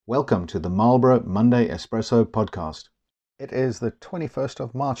Welcome to the Marlborough Monday Espresso podcast. It is the 21st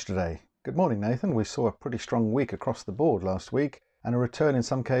of March today. Good morning, Nathan. We saw a pretty strong week across the board last week and a return in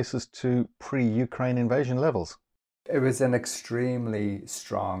some cases to pre-Ukraine invasion levels. It was an extremely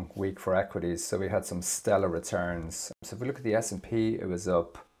strong week for equities, so we had some stellar returns. So if we look at the S&P, it was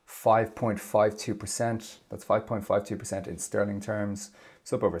up 5.52%. That's 5.52% in sterling terms.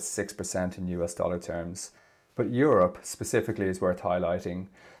 It's up over 6% in US dollar terms. But Europe specifically is worth highlighting.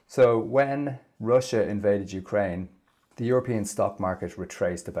 So when Russia invaded Ukraine, the European stock market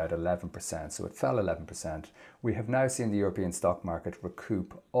retraced about 11%, so it fell 11%. We have now seen the European stock market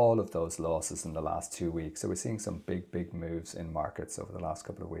recoup all of those losses in the last 2 weeks. So we're seeing some big moves in markets over the last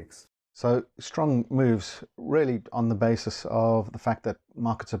couple of weeks. So strong moves really on the basis of the fact that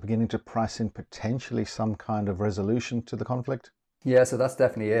markets are beginning to price in potentially some kind of resolution to the conflict. Yeah, so that's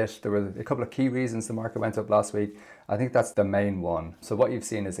definitely it. There were a couple of key reasons the market went up last week. I think that's the main one. So what you've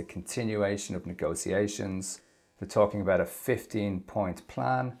seen is a continuation of negotiations. They're talking about a 15-point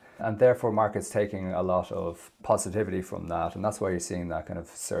plan, and therefore markets taking a lot of positivity from that. And that's why you're seeing that kind of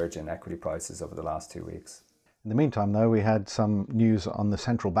surge in equity prices over the last 2 weeks. In the meantime, though, we had some news on the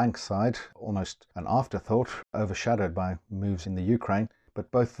central bank side, almost an afterthought, overshadowed by moves in the Ukraine. But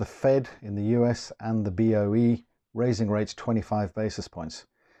both the Fed in the US and the BOE raising rates 25 basis points.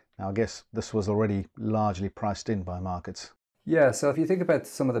 Now, I guess this was already largely priced in by markets. Yeah, so if you think about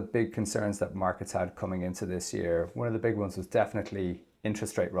some of the big concerns that markets had coming into this year, one of the big ones was definitely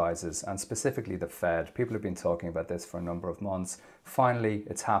interest rate rises, and specifically the Fed. People have been talking about this for a number of months. Finally,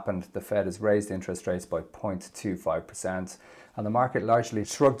 it's happened. The Fed has raised interest rates by 0.25%, and the market largely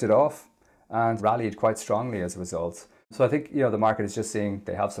shrugged it off and rallied quite strongly as a result. So I think, the market is just seeing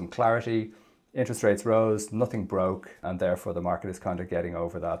they have some clarity. Interest rates rose, nothing broke, and therefore the market is kind of getting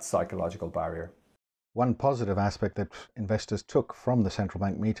over that psychological barrier. One positive aspect that investors took from the central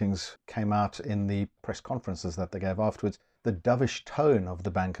bank meetings came out in the press conferences that they gave afterwards, the dovish tone of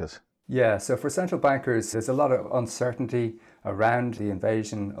the bankers. Yeah, so for central bankers, there's a lot of uncertainty around the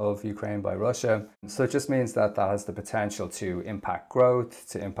invasion of Ukraine by Russia. So it just means that that has the potential to impact growth,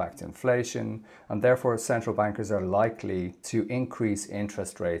 to impact inflation, and therefore central bankers are likely to increase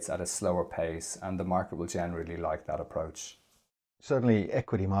interest rates at a slower pace, and the market will generally like that approach. Certainly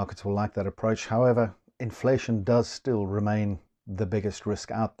equity markets will like that approach. However, inflation does still remain the biggest risk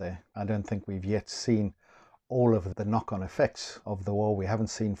out there. I don't think we've yet seen all of the knock-on effects of the war. We haven't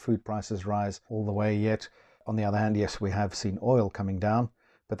seen food prices rise all the way yet. On the other hand, yes, we have seen oil coming down,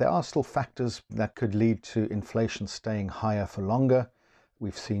 but there are still factors that could lead to inflation staying higher for longer.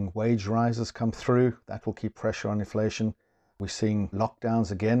 We've seen wage rises come through. That will keep pressure on inflation. We're seeing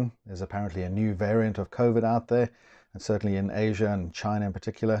lockdowns again. There's apparently a new variant of COVID out there, and certainly in Asia and China in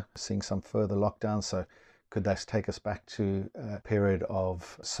particular, seeing some further lockdowns. So could that take us back to a period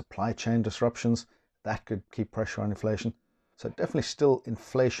of supply chain disruptions? That could keep pressure on inflation. So definitely still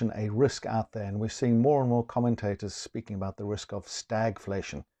inflation a risk out there. And we're seeing more and more commentators speaking about the risk of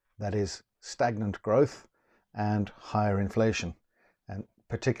stagflation. That is stagnant growth and higher inflation. And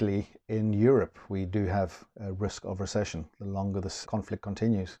particularly in Europe, we do have a risk of recession the longer this conflict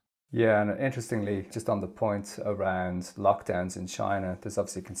continues. Yeah, and interestingly, just on the point around lockdowns in China, there's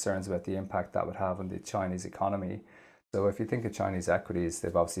obviously concerns about the impact that would have on the Chinese economy. So if you think of Chinese equities,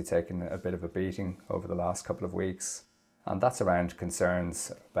 they've obviously taken a bit of a beating over the last couple of weeks. And that's around concerns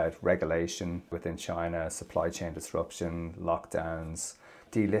about regulation within China, supply chain disruption, lockdowns,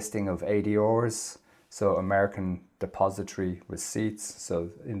 delisting of ADRs, so American depository receipts.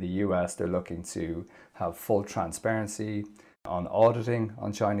 So in the US, they're looking to have full transparency on auditing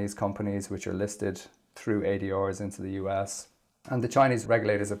on Chinese companies which are listed through ADRs into the US. And the Chinese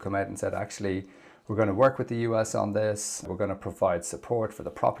regulators have come out and said, actually, we're going to work with the US on this. We're going to provide support for the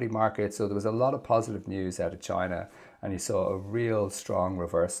property market. So there was a lot of positive news out of China, and you saw a real strong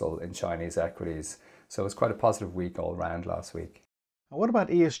reversal in Chinese equities. So it was quite a positive week all round last week. What about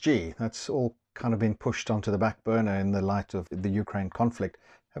ESG? That's all kind of been pushed onto the back burner in the light of the Ukraine conflict.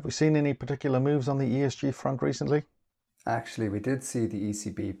 Have we seen any particular moves on the ESG front recently? Actually, we did see the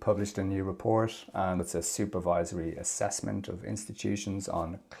ECB published a new report, and it's a supervisory assessment of institutions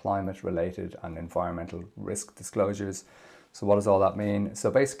on climate-related and environmental risk disclosures. So what does all that mean?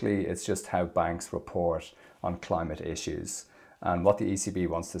 So basically, it's just how banks report on climate issues. And what the ECB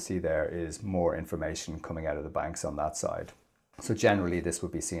wants to see there is more information coming out of the banks on that side. So generally, this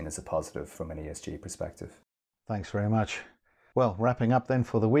would be seen as a positive from an ESG perspective. Thanks very much. Well, wrapping up then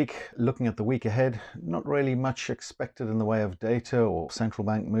for the week, looking at the week ahead, not really much expected in the way of data or central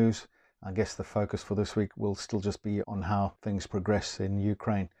bank moves. I guess the focus for this week will still just be on how things progress in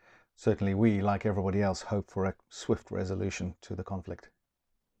Ukraine. Certainly we, like everybody else, hope for a swift resolution to the conflict.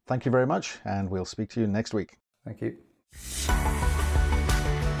 Thank you very much, and we'll speak to you next week. Thank you.